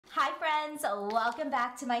Hi friends, welcome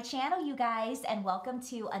back to my channel you guys, and welcome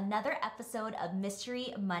to another episode of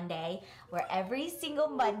Mystery Monday, where every single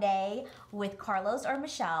Monday with Carlos or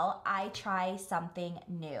Michelle, I try something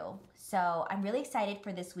new. So I'm really excited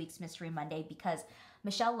for this week's Mystery Monday because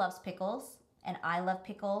Michelle loves pickles and I love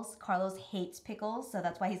pickles. Carlos hates pickles, so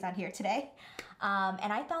that's why he's not here today.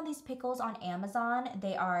 And I found these pickles on Amazon.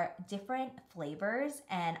 They are different flavors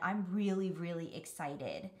and I'm really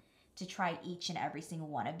excited to try each and every single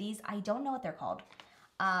one of these. I don't know what they're called.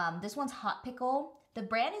 This one's hot pickle. The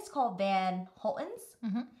brand is called Van Holten's.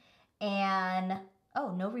 And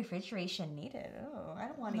oh, no refrigeration needed. Oh, I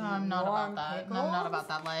don't want to eat I'm not warm about that. pickles. No, I'm not about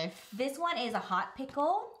that life. This one is a hot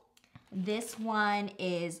pickle. This one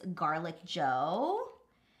is garlic joe.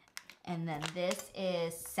 And then this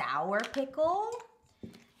is sour pickle.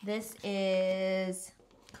 This is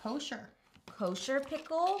Kosher. kosher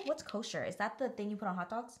pickle. What's kosher? Is that the thing you put on hot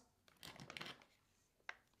dogs?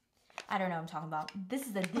 I don't know what I'm talking about. This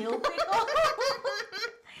is a dill pickle.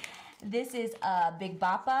 This is a Big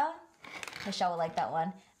Bappa. Michelle would like that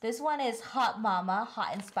one. This one is Hot Mama, hot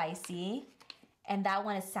and spicy. And that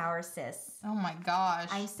one is Sour Sis. Oh my gosh.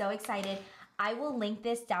 I'm so excited. I will link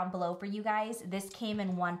this down below for you guys. This came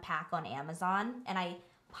in one pack on Amazon. And I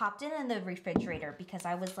popped it in the refrigerator because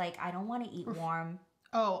I was like, I don't want to eat warm.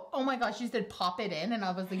 Oh my gosh, you said pop it in and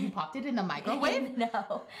I was like, you popped it in the microwave?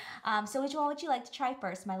 No. So which one would you like to try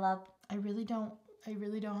first, my love? I really don't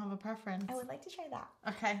have a preference. I would like to try that.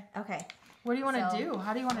 Okay. Okay. What do you want to So, do?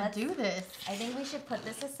 How do you want to do this? I think we should put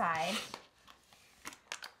this aside.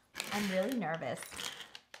 I'm really nervous.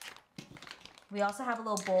 We also have a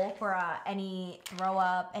little bowl for any throw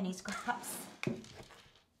up, any scraps.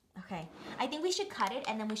 Okay. I think we should cut it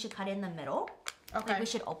and then we should cut it in the middle. Okay. Like we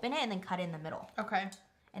should open it and then cut it in the middle. Okay.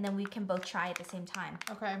 And then we can both try at the same time.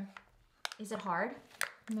 Okay. Is it hard?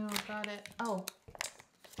 No, got it. Oh.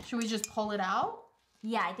 Should we just pull it out?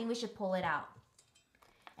 Yeah, I think we should pull it out.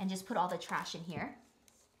 And just put all the trash in here.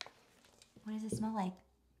 What does it smell like?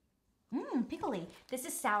 Mmm, pickly. This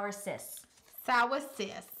is Sour Sis. Sour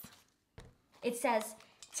Sis. It says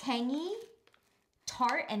tangy,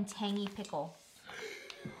 tart, and tangy pickle.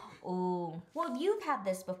 Ooh. Well, you've had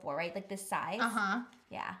this before, right? Like this size? Uh-huh.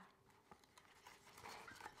 Yeah.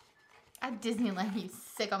 At Disneyland, you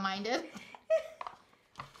sicko-minded.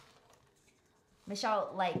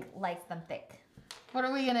 Michelle likes them thick. What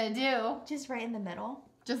are we gonna do? Just right in the middle.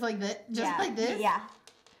 Just like this? Yeah. This? Yeah.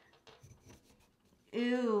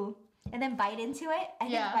 Ooh. And then bite into it? I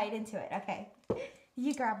think bite into it. Okay.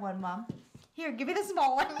 You grab one, Mom. Here, give me the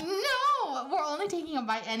small one. No! We're only taking a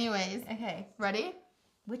bite anyways. Okay. Ready?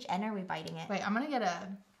 Which end are we biting it? Wait, I'm gonna get a...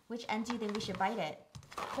 Which end do you think we should bite it?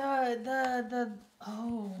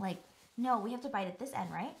 Oh. Like, no, we have to bite at this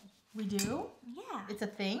end, right? We do? Yeah. It's a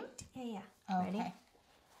thing? Yeah. Oh, Ready? okay.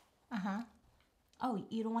 Uh-huh. Oh,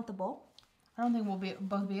 you don't want the bowl? I don't think we'll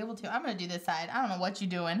both be able to. I'm gonna do this side. I don't know what you're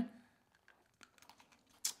doing.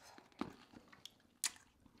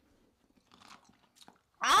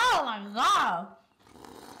 Oh my god!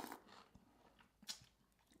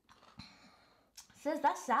 Sis,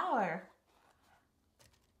 that's sour.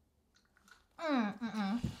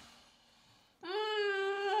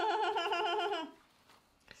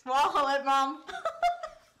 Swallow it, Mom.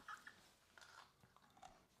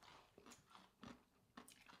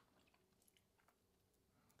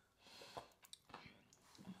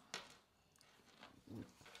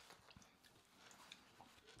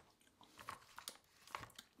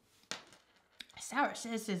 Sour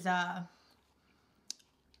Sis is,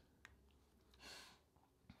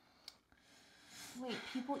 Wait,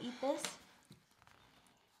 people eat this?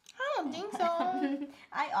 I don't think so.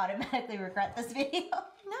 I automatically regret this video.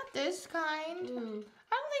 Not this kind. I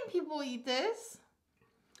don't think people eat this.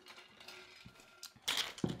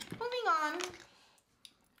 Moving on.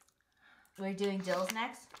 We're doing dills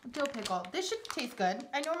next? Dill pickle. This should taste good.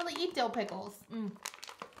 I normally eat dill pickles.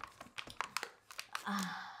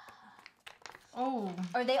 Oh.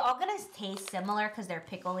 Are they all gonna taste similar because they're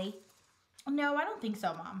pickly? No, I don't think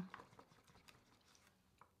so, Mom.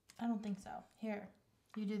 I don't think so. Here,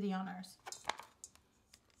 you do the honors.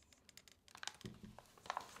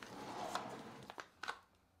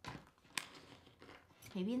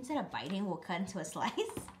 Maybe instead of biting, we'll cut into a slice.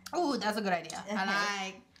 Oh, that's a good idea. Okay. I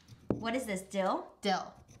like What is this, dill?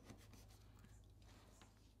 dill.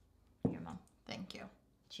 Here, Mom. Thank you.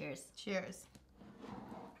 Cheers. Cheers.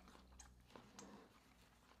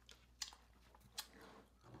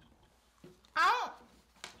 Ow!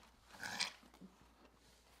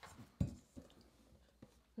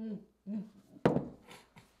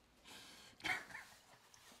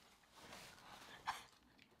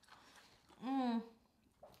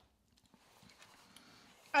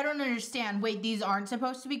 I don't understand. Wait, these aren't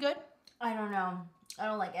supposed to be good? I don't know. I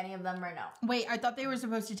don't like any of them right now. Wait, I thought they were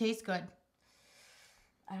supposed to taste good.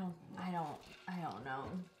 I don't know.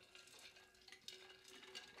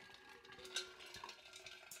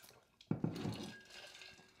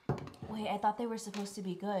 Wait, I thought they were supposed to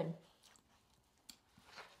be good.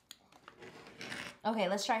 Okay,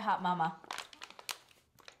 let's try Hot Mama.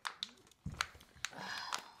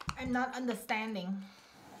 I'm not understanding.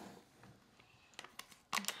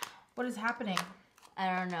 What is happening?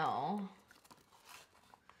 I don't know.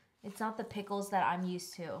 It's not the pickles that I'm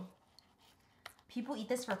used to. People eat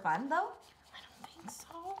this for fun, though? I don't think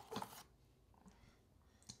so.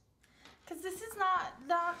 Because this is not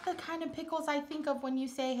the kind of pickles I think of when you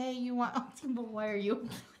say, hey, you want... But why are you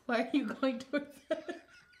going towards that?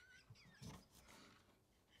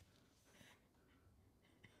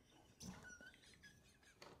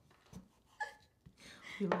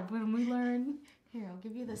 We live when we learn. Here, I'll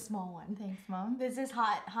give you the small one. Thanks, Mom. This is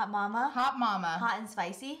Hot Mama. Hot Mama. Hot and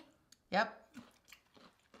spicy. Yep.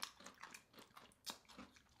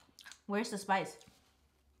 Where's the spice?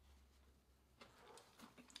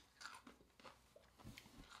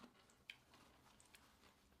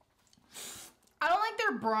 I don't like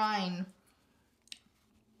their brine.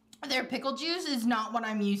 Their pickle juice is not what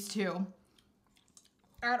I'm used to.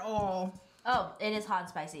 At all. Oh, it is hot and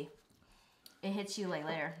spicy. It hits you like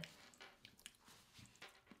later.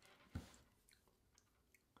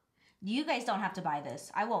 You guys don't have to buy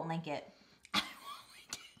this. I won't link it.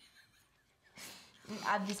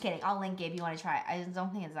 I'm just kidding. I'll link it if you want to try it. I just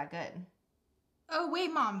don't think it's that good. Oh,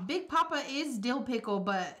 wait, Mom. Big Papa is dill pickle,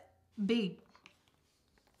 but big.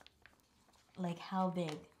 Like how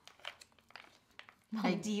big?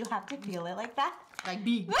 Like, do you have to feel it like that? Like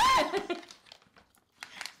big.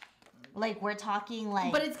 Like we're talking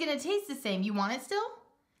like... But it's going to taste the same. You want it still?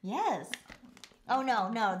 Yes. Oh,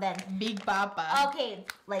 no, then. Big Papa. Okay,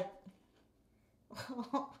 like...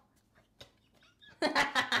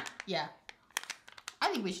 Yeah.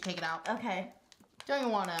 I think we should take it out. Okay. Don't you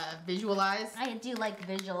want to visualize? I do like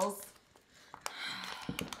visuals.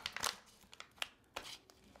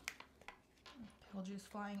 Pickle juice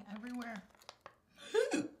flying everywhere.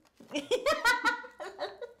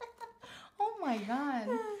 Oh my god.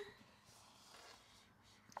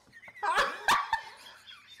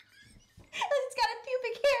 It's got a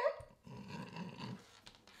pubic hair.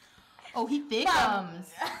 Oh, he thickums.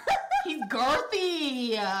 He's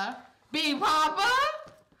girthy. Big Papa.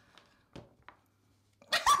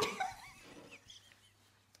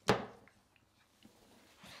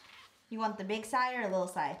 You want the big side or the little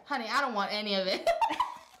side? Honey, I don't want any of it.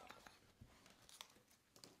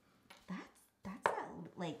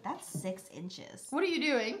 That's 6 inches. What are you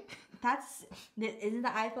doing? Isn't the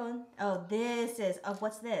iPhone? Oh, this is,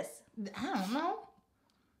 what's this? I don't know.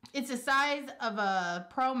 It's the size of a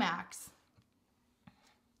Pro Max.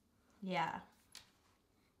 Yeah.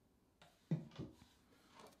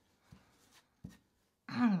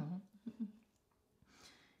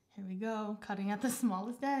 Here we go, cutting at the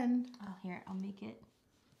smallest end. Oh, here, I'll make it.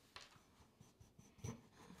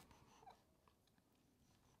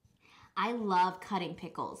 I love cutting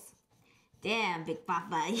pickles. Damn, Big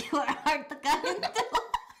Papa, you are hard to cut into.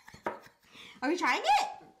 Are we trying it?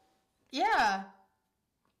 Yeah.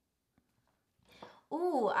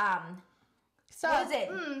 Ooh, So, what is it?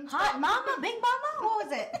 Hot Mama? Big Mama? What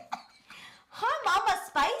was it? Hot Mama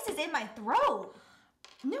spice is in my throat.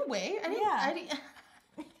 No way. I didn't. Yeah. I didn't.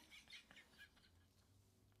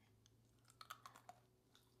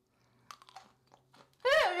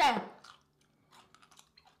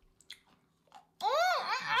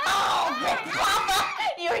 Oh, Big Papa,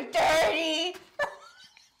 you're dirty.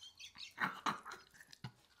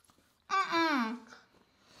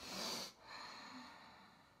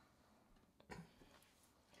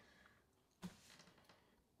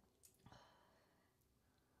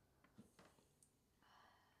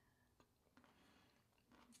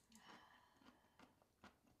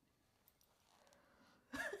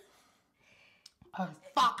 Oh,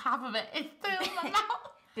 fuck, half of it. It's still in my mouth.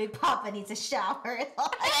 Big Papa needs a shower.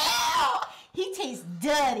 He tastes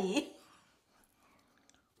dirty.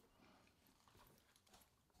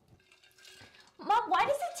 Mom, why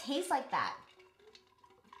does it taste like that?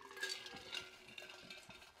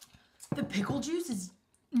 The pickle juice is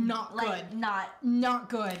not Like, good. not...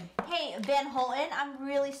 good. Hey, Van Holten, I'm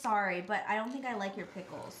really sorry, but I don't think I like your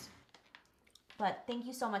pickles. But thank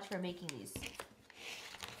you so much for making these.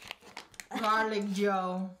 Garlic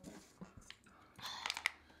Joe.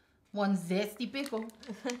 One zesty pickle.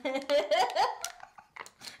 That's what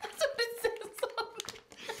it says on it.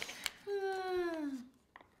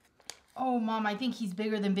 Oh, Mom, I think he's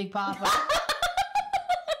bigger than Big Papa.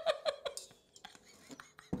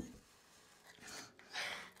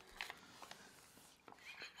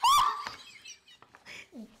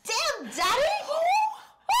 Damn, Daddy!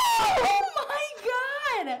 Oh my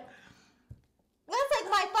God! That's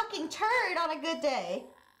like my fucking turd on a good day.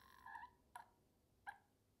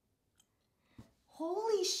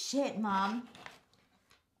 Holy shit, Mom.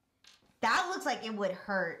 That looks like it would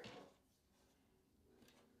hurt.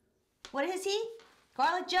 What is he?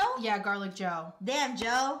 Garlic Joe? Yeah, Garlic Joe. Damn,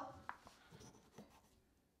 Joe.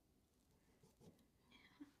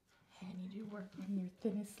 Hey, I need you to work on your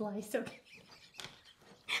thinnest slice, okay?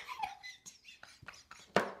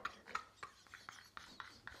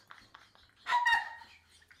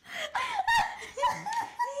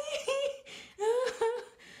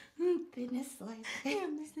 Thinnest slice.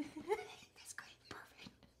 That's great.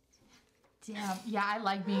 Perfect. Damn. Yeah, I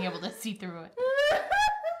like being able to see through it.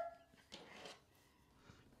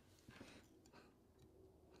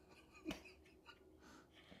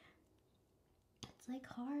 It's like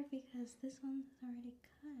hard because this one's already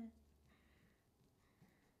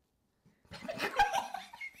cut.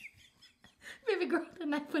 Baby girl, the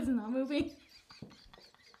knife was not moving.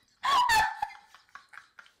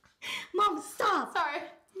 Mom, stop! Sorry.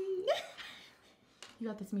 You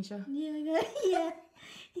got this, Misha. Yeah, I got it. Yeah.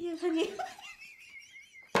 Yeah, honey.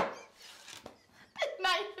 The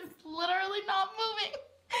knife is literally not moving.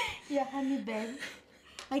 Yeah, honey, babe.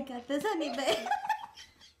 I got this, honey, babe.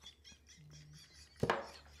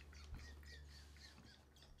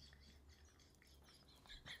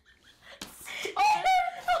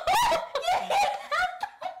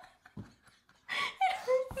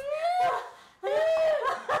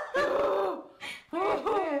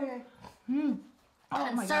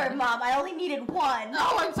 Oh my Sorry, God. Mom. I only needed one.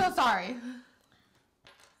 Oh, I'm so sorry.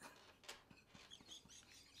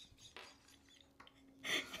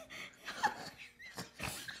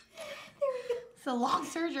 It's a long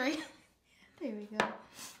surgery. There we go.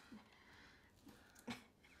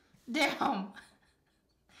 Damn.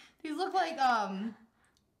 These look like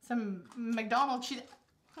some McDonald's cheese.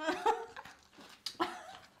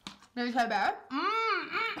 Very so bad.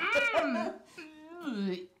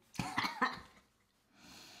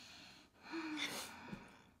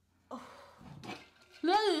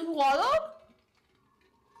 Lily, water?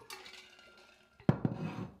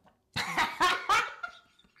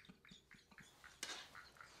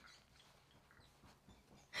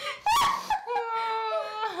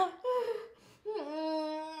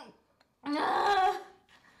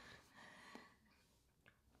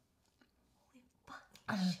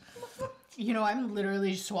 You know, I'm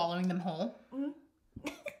literally just swallowing them whole.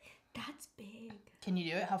 That's big. Can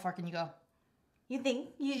you do it? How far can you go? You think?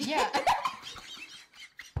 Yeah.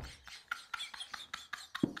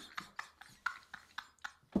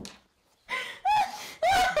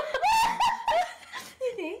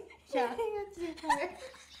 You think? Yeah. That's too far.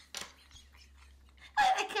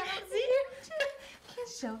 I can't see it. Can't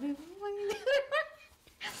show people what you do.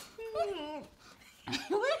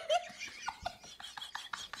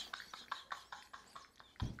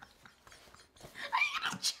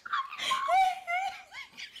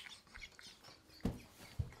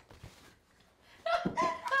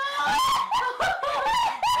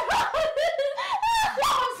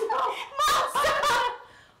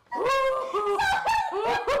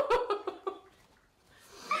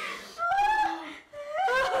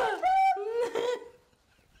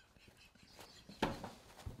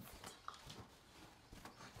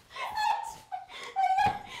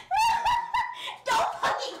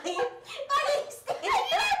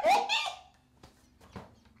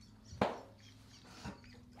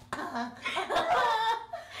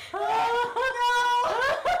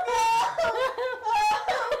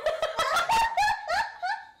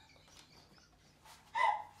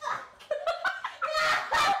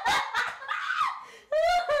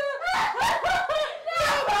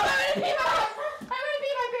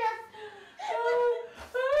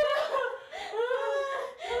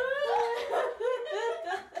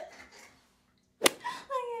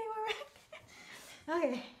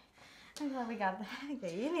 Okay. I'm glad we got that.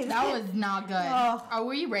 Okay, you need That was not good. Oh. Are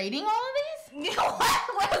we rating all of these?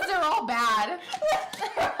 what? Because they're all bad.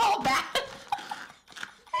 They're all bad.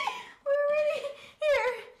 We're already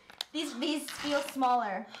here. These feel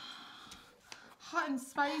smaller. Hot and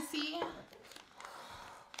spicy.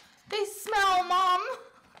 They smell, Mom.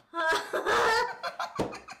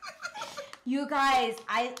 You guys,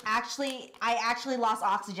 I actually lost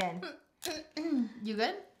oxygen. You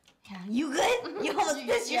good? Yeah, you good? You almost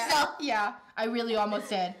pissed yourself. Yeah, I really almost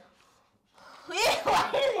did. Why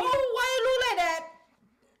did you- Oh, why you look like that?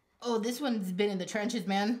 Oh, this one's been in the trenches,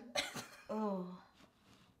 man. Oh.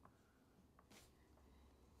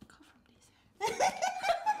 Cut from these.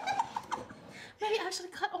 Maybe actually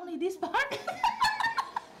cut only this part.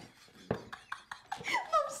 Mom,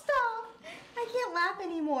 stop. I can't laugh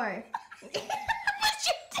anymore. What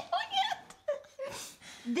you doing it?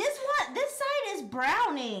 This side is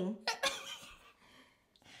browning.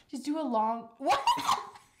 Just do a long... What?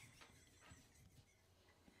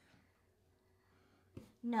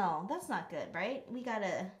 No, that's not good, right? We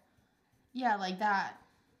gotta... Yeah, like that.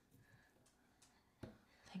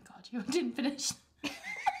 Thank God you didn't finish.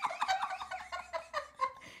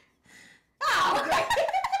 Oh, great.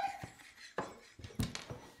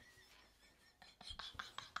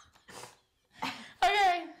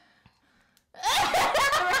 Okay.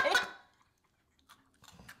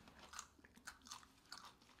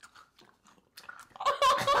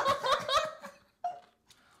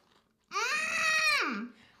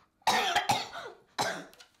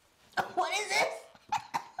 What is this?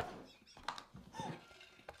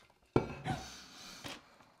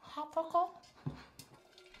 Hot pickle.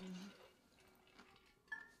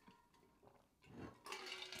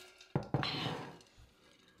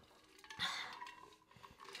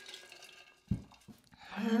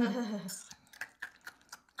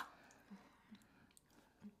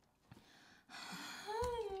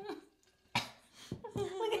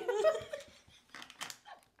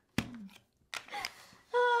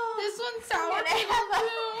 This one's sour. Can I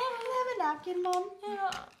have a napkin, Mom?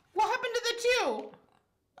 Yeah. What happened to the two?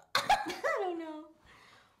 I don't know.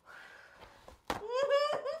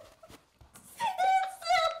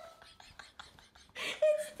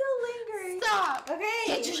 It's still lingering. Stop. Okay.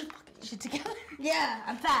 Get your fucking shit together. Yeah,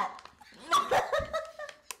 I'm fat.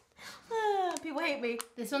 People hate me.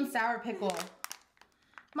 This one's sour pickle.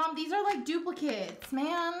 Mom, these are like duplicates,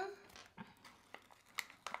 man.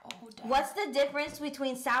 Oh, damn. What's the difference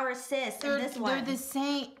between sour sis and this one? They're the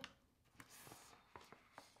same.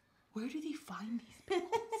 Where do they find these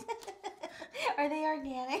pickles? Are they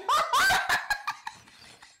organic? I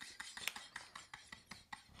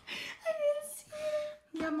didn't see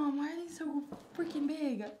it. Yeah, Mom, why are they so freaking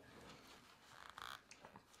big?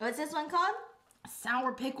 What's this one called?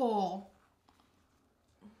 Sour pickle.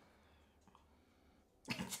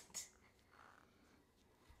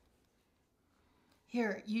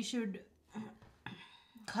 Here, you should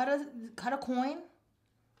cut a coin,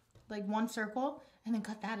 like one circle, and then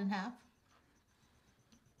cut that in half.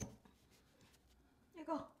 There you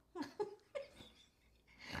go.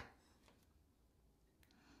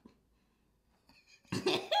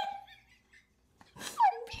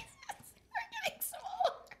 Pieces are getting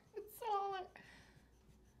smaller and smaller.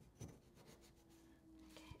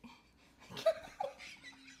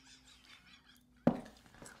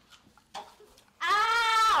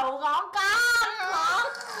 Ow!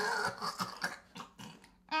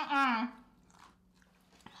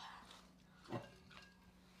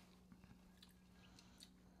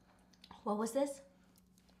 What was this?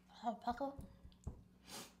 Pickle.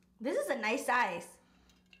 This is a nice size.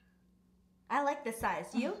 I like this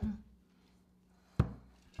size. You?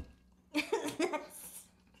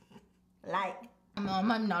 Like.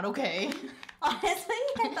 Mom, I'm not okay. Honestly,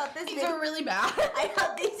 I thought this These are really bad. I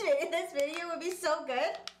thought this video would be so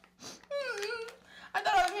good. I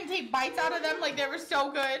thought I was gonna take bites out of them like they were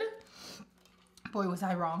so good. Boy, was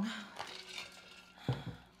I wrong.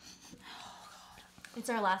 It's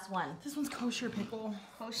our last one. This one's kosher pickle.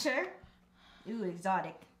 Kosher? Ooh,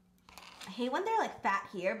 exotic. I hate when they're like fat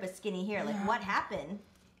here but skinny here. Like, what happened?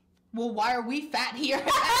 Well, why are we fat here?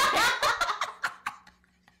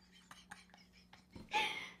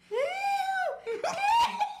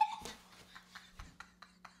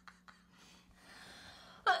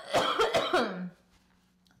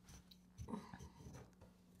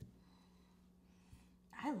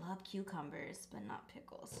 I love cucumbers, but not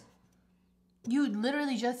pickles. You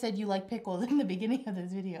literally just said you like pickles in the beginning of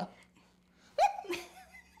this video.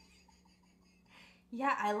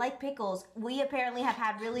 Yeah, I like pickles. We apparently have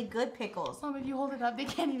had really good pickles. Mom, if you hold it up, they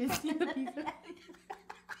can't even see the pieces.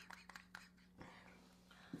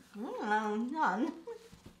 None.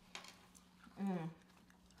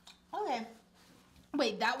 Okay.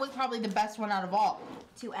 Wait, that was probably the best one out of all.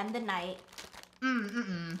 To end the night.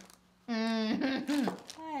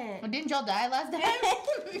 What? Didn't y'all die last time?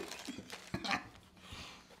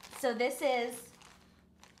 So this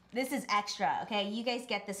is extra, okay? You guys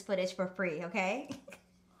get this footage for free, okay?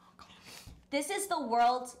 This is the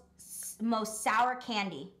world's most sour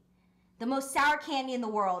candy. The most sour candy in the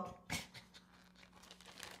world.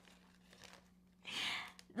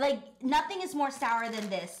 Like, nothing is more sour than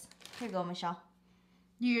this. Here you go, Michelle.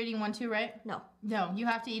 You're eating one too, right? No. No, you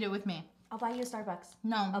have to eat it with me. I'll buy you a Starbucks.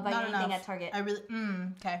 No, I'll buy you not anything enough. at Target. I really,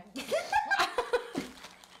 okay.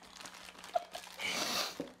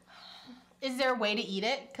 Is there a way to eat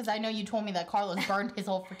it? Because I know you told me that Carlos burned his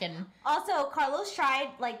whole freaking... Also, Carlos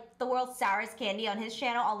tried, like, the world's sourest candy on his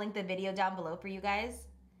channel. I'll link the video down below for you guys.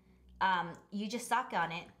 You just suck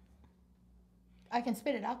on it. I can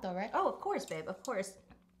spit it out, though, right? Oh, of course, babe. Of course.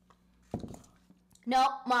 No,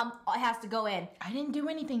 Mom. It has to go in. I didn't do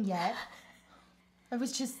anything yet. I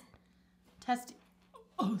was just testing.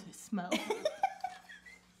 Oh, the smell.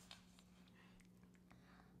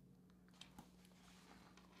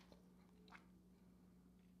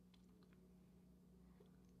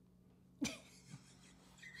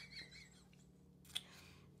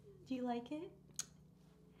 Do you like it?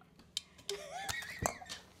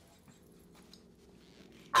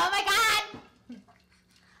 Oh my God!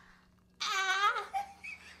 Ah!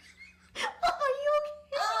 Are you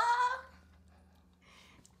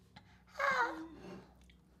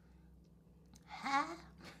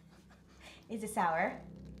okay? Is it sour?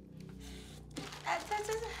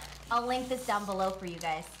 I'll link this down below for you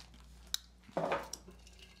guys.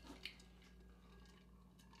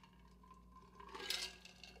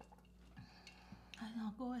 That's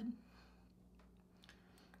not good.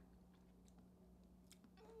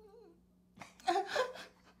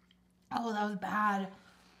 Oh, that was bad.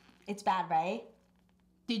 It's bad, right?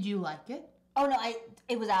 Did you like it? Oh no,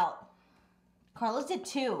 it was out. Carlos did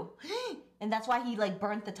too. And that's why he like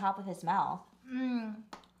burnt the top of his mouth.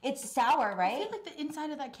 It's sour, I right? feel like the inside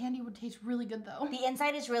of that candy would taste really good though. The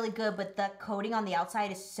inside is really good, but the coating on the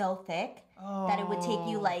outside is so thick that it would take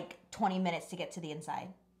you like 20 minutes to get to the inside.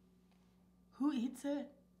 Who eats it?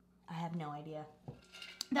 I have no idea.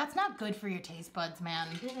 That's not good for your taste buds, man.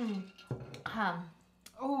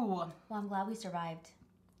 Oh. Well, I'm glad we survived.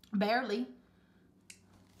 Barely.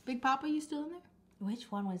 Big Papa, you still in there?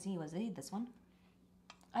 Which one was he? Was he this one?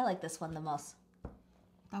 I like this one the most.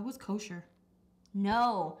 That was kosher.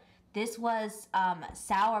 No, this was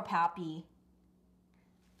Sour Pappy.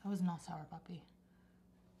 That was not Sour Puppy.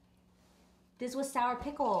 This was Sour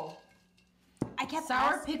Pickle. I kept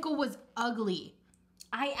Sour Pickle was ugly.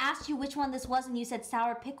 I asked you which one this was, and you said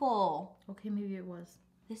Sour Pickle. Okay, maybe it was.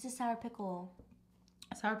 This is Sour Pickle.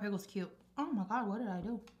 Sour Pickle's cute. Oh my God, what did I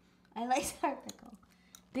do? I like Sour Pickle.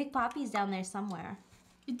 Big Poppy's down there somewhere.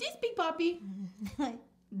 Is this Big Poppy?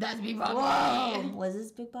 That's Big Poppy. Whoa. Was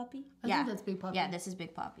this Big Poppy? I think that's Big Poppy. Yeah, this is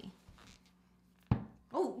Big Poppy.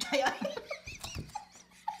 Oh. Okay,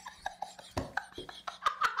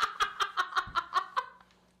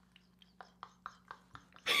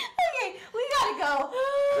 we gotta go.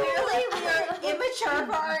 Clearly, we are immature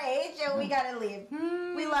for our age, and we gotta leave.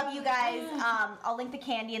 We love you guys. I'll link the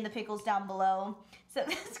candy and the pickles down below.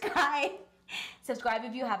 Subscribe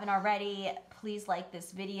if you haven't already. Please like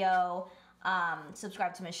this video.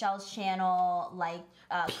 Subscribe to Michelle's channel. Like,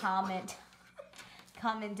 comment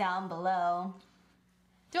down below.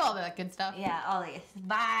 Do all that good stuff. Yeah, all this.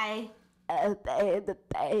 Bye. Babe.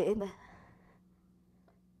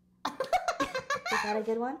 Is that a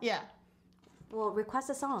good one? Yeah. Well, request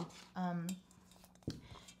a song.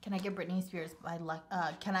 Can I get Britney Spears by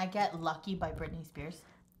can I get Lucky by Britney Spears?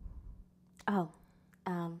 Oh.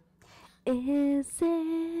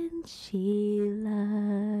 Isn't she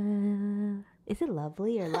love? Is it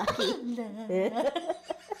lovely or lucky?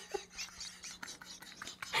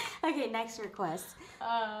 Okay, next request.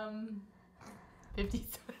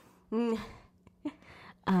 57.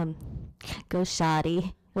 Go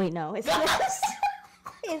shoddy. Wait, no, it's not.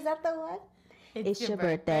 Is that the one? It's your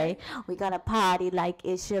birthday. We gonna party like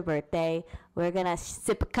it's your birthday. We're gonna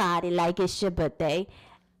sip a Bacardi like it's your birthday.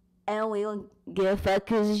 And we gonna give a fuck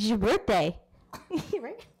because it's your birthday.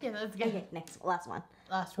 Right? Yeah, that's good. Okay, next. Last one.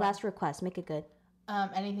 Last one. Last request. Make it good.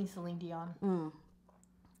 Anything Celine Dion. Oh,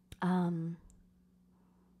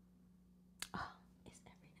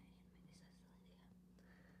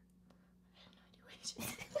 is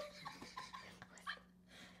every night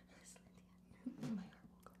in My heart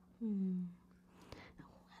will go.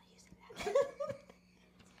 How do you say that?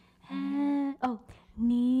 Oh,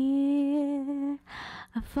 near,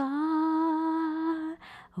 far,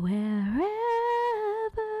 wherever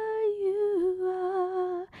you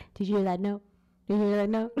are. Did you hear that note? Did you hear that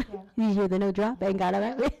note? Yeah. Did you hear the note drop? Ain't got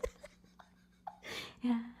it right.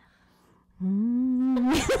 Yeah.